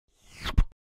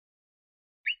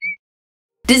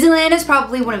Disneyland is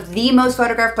probably one of the most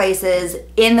photographed places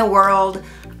in the world.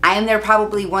 I am there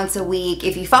probably once a week.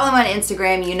 If you follow me on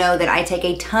Instagram, you know that I take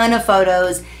a ton of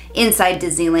photos inside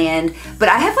Disneyland, but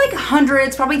I have like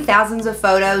hundreds, probably thousands of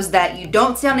photos that you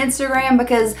don't see on Instagram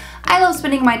because I love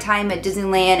spending my time at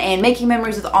Disneyland and making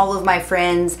memories with all of my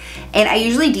friends, and I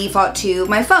usually default to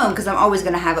my phone because I'm always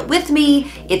gonna have it with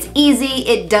me. It's easy,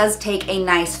 it does take a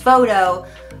nice photo,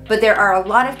 but there are a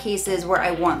lot of cases where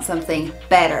I want something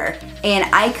better,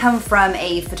 and I come from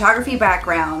a photography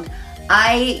background.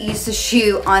 I used to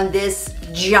shoot on this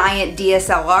giant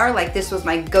DSLR, like this was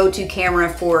my go-to camera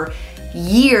for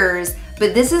years,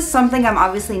 but this is something I'm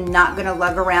obviously not gonna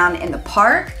lug around in the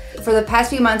park. For the past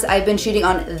few months, I've been shooting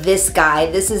on this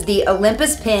guy. This is the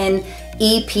Olympus Pen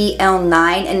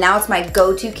E-PL9, and now it's my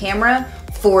go-to camera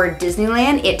for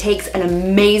Disneyland. It takes an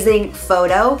amazing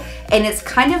photo, and it's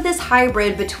kind of this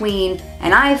hybrid between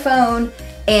an iPhone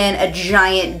and a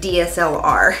giant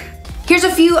DSLR. Here's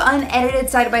a few unedited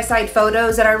side-by-side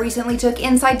photos that I recently took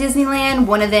inside Disneyland.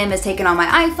 One of them is taken on my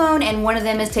iPhone and one of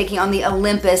them is taken on the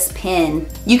Olympus Pen.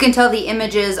 You can tell the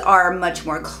images are much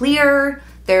more clear.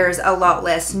 There's a lot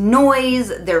less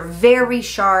noise. They're very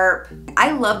sharp.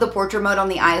 I love the portrait mode on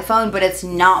the iPhone, but it's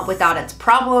not without its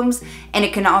problems, and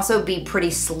it can also be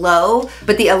pretty slow.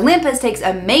 But the Olympus takes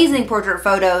amazing portrait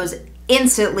photos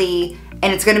instantly,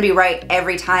 and it's gonna be right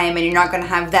every time, and you're not gonna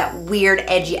have that weird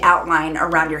edgy outline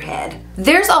around your head.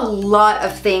 There's a lot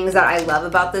of things that I love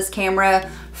about this camera.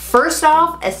 First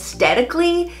off,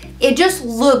 aesthetically, it just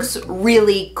looks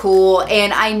really cool,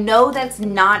 and I know that's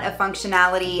not a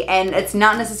functionality and it's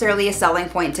not necessarily a selling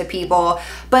point to people,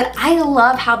 but I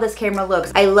love how this camera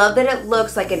looks. I love that it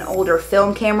looks like an older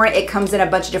film camera. It comes in a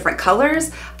bunch of different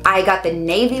colors. I got the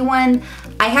navy one.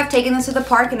 I have taken this to the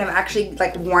park and I've actually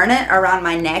like worn it around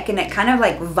my neck, and it kind of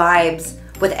like vibes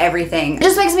with everything. It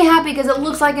just makes me happy because it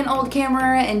looks like an old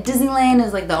camera, and Disneyland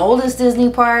is like the oldest Disney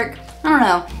park. I don't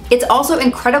know. It's also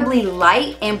incredibly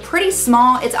light and pretty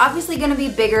small. It's obviously gonna be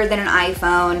bigger than an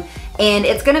iPhone, and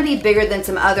it's gonna be bigger than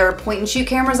some other point and shoot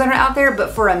cameras that are out there, but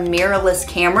for a mirrorless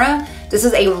camera, this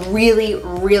is a really,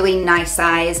 really nice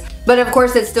size. But of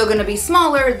course, it's still gonna be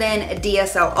smaller than a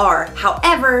DSLR.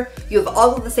 However, you have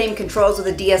all of the same controls with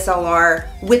a DSLR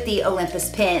with the Olympus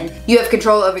Pen. You have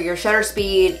control over your shutter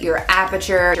speed, your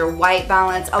aperture, your white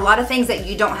balance, a lot of things that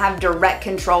you don't have direct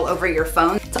control over your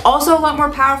phone. It's also a lot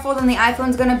more powerful than the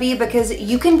iPhone's gonna be because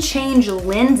you can change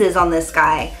lenses on this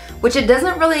guy, which it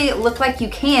doesn't really look like you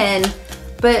can,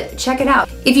 but check it out.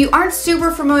 If you aren't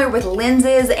super familiar with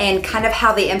lenses and kind of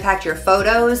how they impact your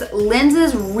photos,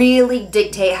 lenses really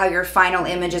dictate how your final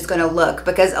image is gonna look,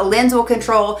 because a lens will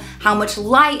control how much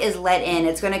light is let in.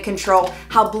 It's gonna control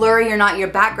how blurry or not your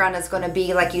background is gonna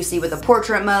be, like you see with the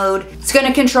portrait mode. It's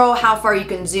gonna control how far you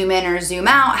can zoom in or zoom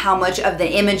out, how much of the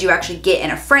image you actually get in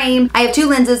a frame. I have two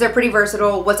lenses, they're pretty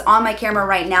versatile. What's on my camera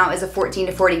right now is a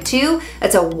 14-42.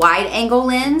 It's a wide angle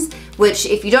lens, which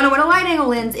if you don't know what a wide angle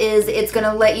lens is, it's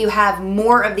gonna let you have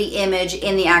more of the image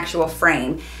in the actual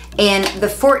frame. And the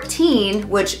 14,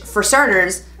 which for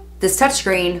starters, this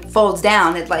touchscreen folds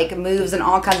down, it like moves in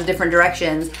all kinds of different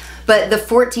directions. But the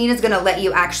 14 is gonna let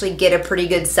you actually get a pretty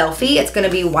good selfie. It's gonna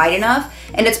be wide enough,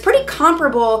 and it's pretty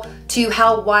comparable to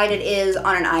how wide it is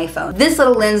on an iPhone. This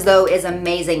little lens though is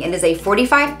amazing. It is a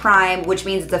 45 prime, which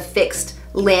means it's a fixed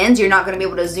lens. You're not gonna be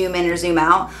able to zoom in or zoom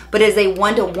out, but it is a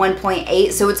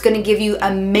 1:1.8, so it's gonna give you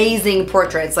amazing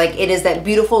portraits. Like, it is that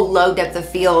beautiful low depth of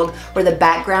field where the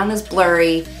background is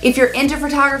blurry. If you're into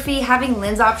photography, having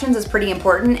lens options is pretty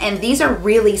important, and these are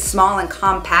really small and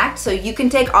compact, so you can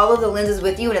take all of the lenses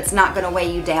with you and it's not gonna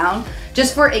weigh you down.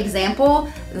 Just for example,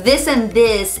 this and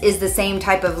this is the same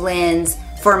type of lens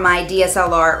for my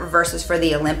DSLR versus for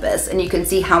the Olympus, and you can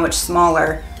see how much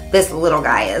smaller this little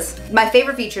guy is. My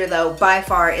favorite feature though, by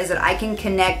far, is that I can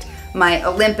connect my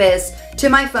Olympus to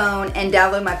my phone and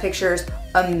download my pictures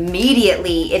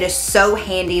immediately. It is so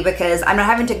handy because I'm not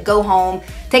having to go home,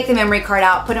 take the memory card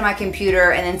out, put it in my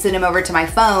computer, and then send them over to my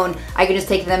phone. I can just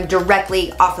take them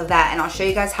directly off of that, and I'll show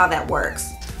you guys how that works.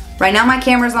 Right now my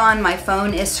camera's on, my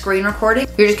phone is screen recording.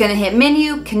 You're just gonna hit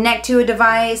menu, connect to a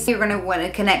device. You're gonna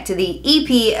wanna connect to the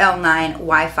E-PL9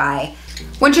 Wi-Fi.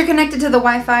 Once you're connected to the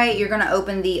Wi-Fi, you're gonna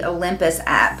open the Olympus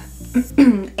app.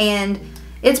 And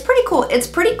it's pretty cool. It's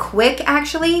pretty quick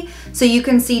actually. So you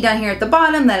can see down here at the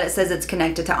bottom that it says it's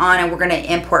connected to on, and we're gonna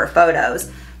import photos.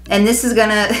 And this is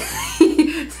gonna,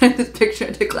 this picture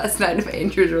I took last night of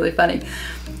Andrew is really funny.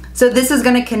 So this is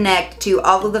gonna connect to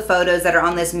all of the photos that are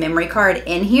on this memory card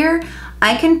in here.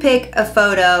 I can pick a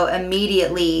photo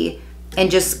immediately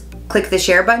and just click the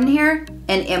share button here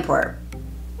and import.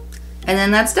 And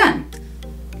then that's done.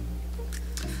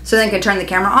 So then I can turn the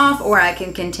camera off or I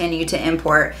can continue to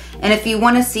import. And if you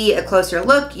want to see a closer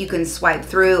look, you can swipe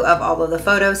through of all of the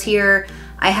photos here.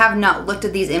 I have not looked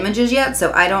at these images yet,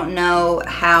 so I don't know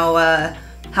how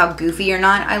goofy or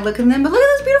not I look in them, but look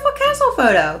at this beautiful castle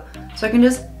photo. So I can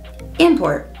just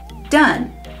import,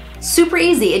 done. Super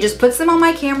easy, it just puts them on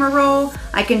my camera roll.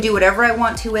 I can do whatever I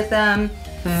want to with them.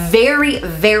 Very,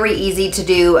 very easy to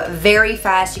do, very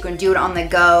fast. You can do it on the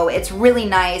go. It's really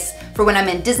nice for when I'm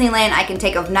in Disneyland. I can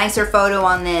take a nicer photo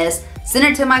on this, send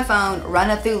it to my phone,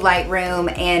 run it through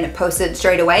Lightroom, and post it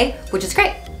straight away, which is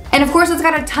great. And of course, it's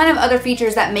got a ton of other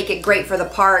features that make it great for the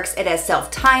parks. It has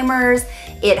self-timers.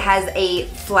 It has a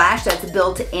flash that's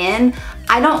built in.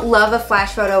 I don't love a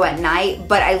flash photo at night,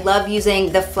 but I love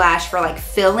using the flash for like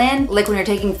fill in. Like when you're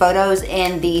taking photos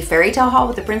in the fairy tale hall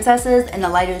with the princesses and the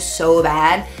light is so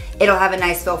bad, it'll have a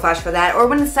nice fill flash for that. Or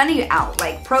when it's sunny out,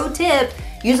 like pro tip,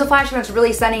 use a flash when it's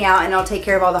really sunny out and it'll take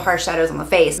care of all the harsh shadows on the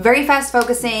face. Very fast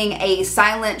focusing, a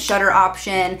silent shutter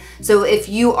option. So if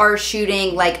you are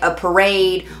shooting like a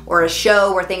parade or a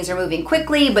show where things are moving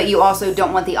quickly, but you also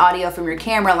don't want the audio from your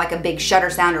camera, like a big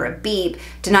shutter sound or a beep,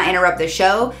 to not interrupt the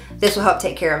show, this will help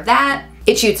take care of that.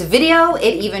 It shoots video,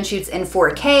 it even shoots in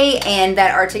 4K, and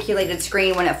that articulated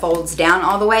screen when it folds down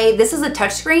all the way. This is a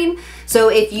touch screen, so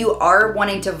if you are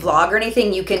wanting to vlog or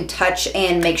anything, you can touch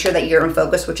and make sure that you're in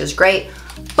focus, which is great.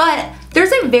 But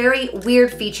there's a very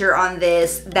weird feature on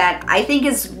this that I think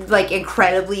is like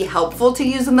incredibly helpful to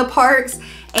use in the parks.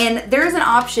 And there's an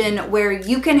option where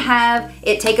you can have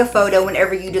it take a photo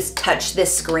whenever you just touch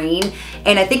this screen.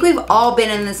 And I think we've all been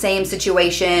in the same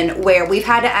situation where we've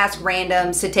had to ask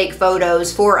randoms to take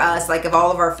photos for us, like of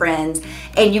all of our friends,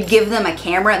 and you give them a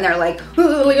camera and they're like,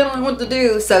 oh, I don't know what to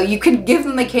do. So you can give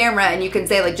them a camera and you can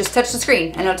say like, just touch the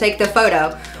screen and it'll take the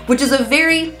photo, which is a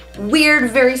very weird,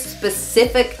 very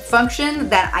specific function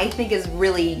that I think is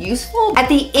really useful. At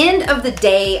the end of the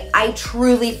day, I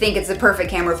truly think it's the perfect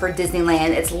camera for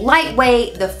Disneyland. It's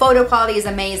lightweight, the photo quality is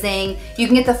amazing. You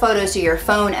can get the photos to your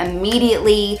phone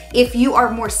immediately. If you are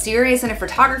more serious in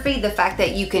photography, the fact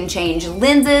that you can change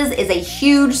lenses is a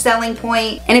huge selling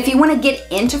point. And if you want to get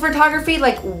into photography,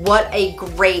 like what a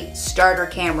great starter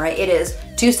camera. It is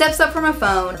 2 steps up from a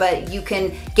phone, but you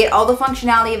can get all the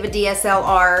functionality of a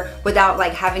DSLR without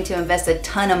like having to invest a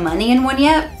ton of money in one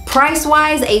yet.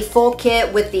 Price-wise, a full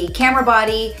kit with the camera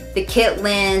body, the kit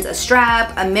lens, a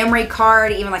strap, a memory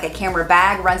card, even like a camera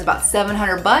bag runs about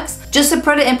 700 bucks. Just to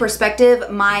put it in perspective,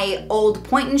 my old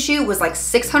point and shoot was like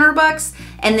 600 bucks.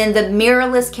 And then the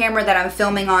mirrorless camera that I'm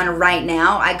filming on right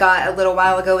now, I got a little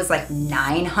while ago, is like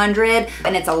 900,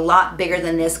 and it's a lot bigger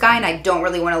than this guy, and I don't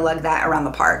really want to lug that around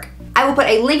the park. I will put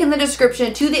a link in the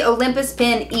description to the Olympus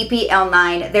Pen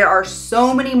E-PL9. There are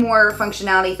so many more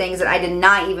functionality things that I did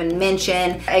not even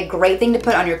mention. A great thing to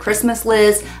put on your Christmas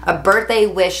list, a birthday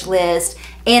wish list,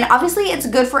 and obviously it's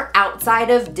good for outside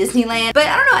of Disneyland. But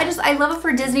I don't know, I love it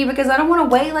for Disney because I don't want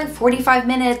to wait like 45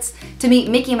 minutes to meet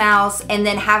Mickey Mouse and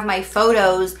then have my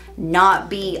photos not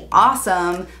be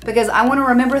awesome, because I want to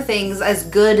remember things as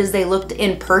good as they looked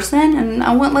in person, and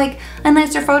I want like a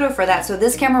nicer photo for that. So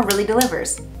this camera really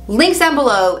delivers. Links down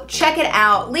below, check it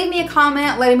out. Leave me a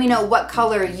comment letting me know what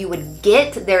color you would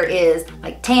get. There is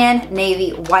like tan,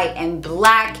 navy, white, and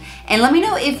black. And let me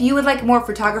know if you would like more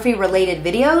photography related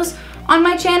videos on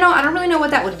my channel. I don't really know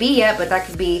what that would be yet, but that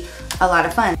could be a lot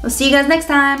of fun. We'll see you guys next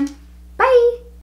time.